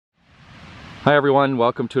Hi everyone,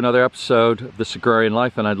 welcome to another episode of This Agrarian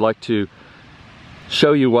Life, and I'd like to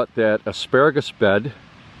show you what that asparagus bed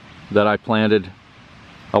that I planted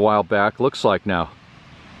a while back looks like now.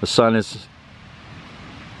 The sun is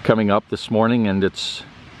coming up this morning and it's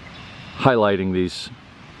highlighting these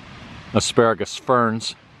asparagus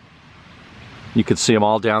ferns. You can see them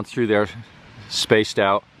all down through there, spaced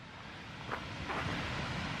out.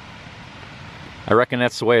 I reckon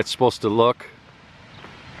that's the way it's supposed to look.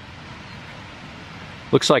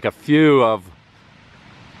 Looks like a few of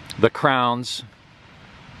the crowns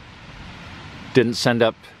didn't send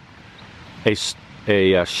up a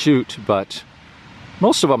shoot, but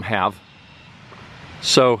most of them have.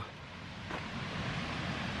 So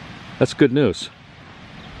that's good news.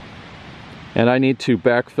 And I need to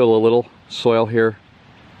backfill a little soil here.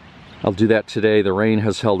 I'll do that today. The rain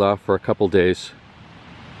has held off for a couple days.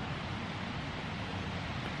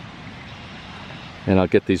 And I'll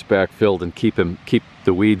get these backfilled and keep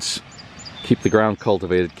the weeds, keep the ground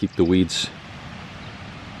cultivated, keep the weeds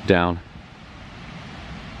down.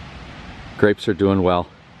 Grapes are doing well.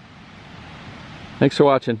 Thanks for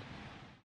watching.